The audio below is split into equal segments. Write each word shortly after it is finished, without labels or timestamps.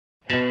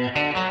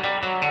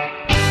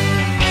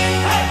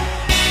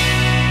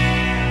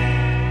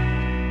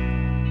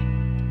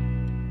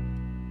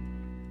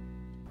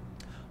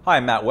Hi,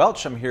 I'm Matt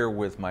Welch. I'm here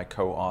with my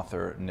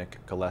co-author Nick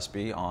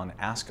Gillespie on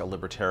Ask a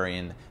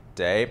Libertarian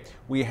Day.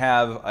 We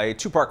have a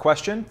two-part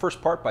question.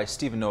 First part by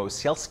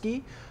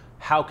Nowosielski.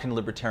 How can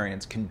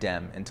libertarians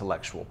condemn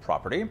intellectual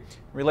property?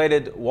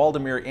 Related,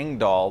 Waldemir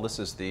Ingdahl, this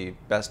is the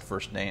best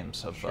first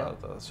names of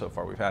so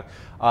far we've had,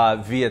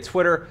 via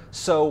Twitter.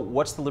 So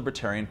what's the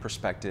libertarian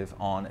perspective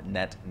on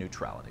net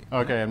neutrality?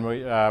 Okay,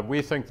 and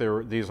we think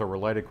these are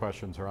related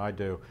questions, or I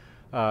do.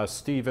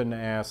 Stephen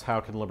asks, how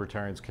can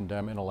libertarians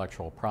condemn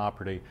intellectual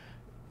property?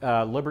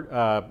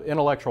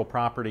 Intellectual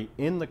property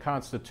in the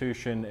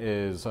Constitution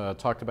is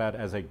talked about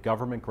as a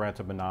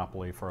government-granted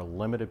monopoly for a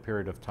limited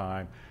period of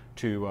time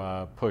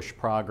to push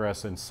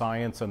progress in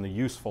science and the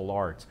useful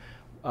arts.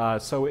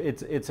 So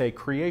it's a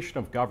creation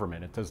of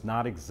government. It does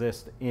not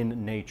exist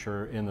in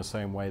nature in the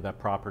same way that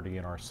property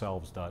in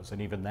ourselves does.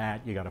 And even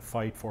that, you got to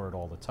fight for it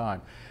all the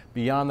time.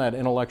 Beyond that,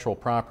 intellectual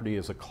property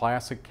is a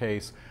classic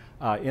case.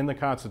 In the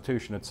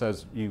Constitution, it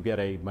says you get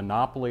a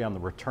monopoly on the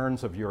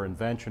returns of your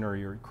invention or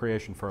your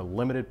creation for a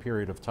limited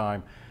period of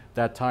time.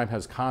 That time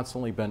has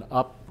constantly been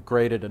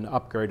upgraded and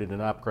upgraded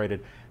and upgraded,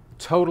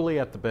 totally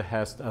at the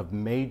behest of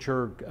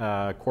major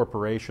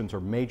corporations or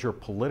major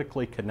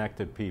politically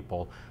connected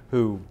people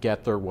who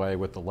get their way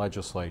with the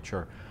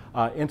legislature.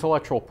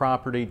 Intellectual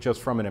property, just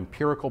from an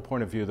empirical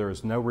point of view, there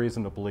is no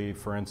reason to believe,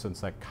 for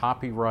instance, that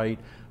copyright,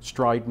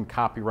 strident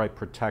copyright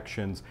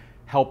protections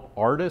help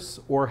artists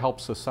or help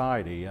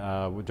society.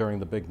 During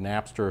the big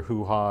Napster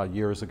hoo-ha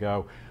years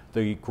ago,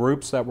 the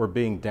groups that were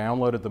being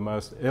downloaded the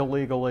most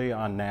illegally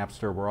on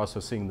Napster were also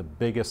seeing the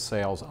biggest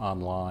sales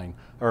online,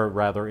 or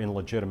rather in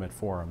legitimate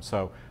forums.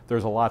 So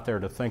there's a lot there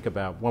to think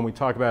about. When we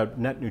talk about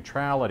net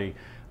neutrality,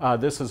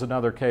 this is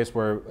another case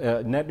where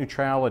net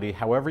neutrality,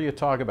 however you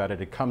talk about it,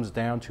 it comes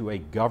down to a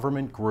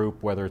government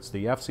group, whether it's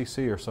the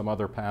FCC or some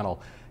other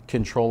panel,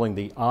 controlling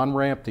the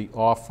on-ramp, the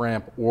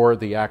off-ramp, or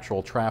the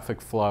actual traffic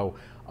flow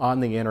on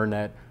the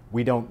internet.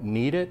 We don't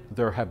need it.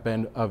 There have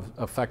been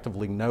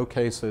effectively no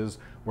cases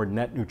where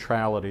net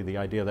neutrality, the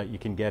idea that you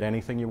can get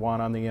anything you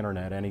want on the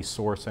internet, any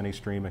source, any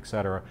stream,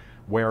 etc.,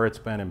 where it's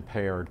been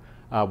impaired.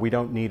 We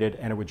don't need it,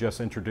 and it would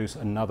just introduce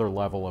another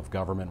level of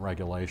government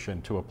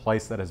regulation to a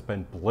place that has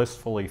been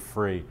blissfully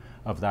free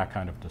of that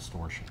kind of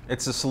distortion.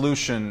 It's a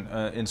solution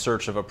in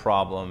search of a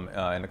problem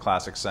in a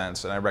classic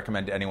sense, and I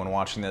recommend to anyone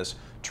watching this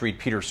to read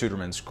Peter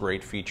Suderman's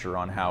great feature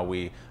on how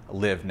we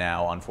live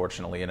now,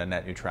 unfortunately, in a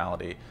net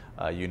neutrality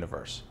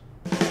universe.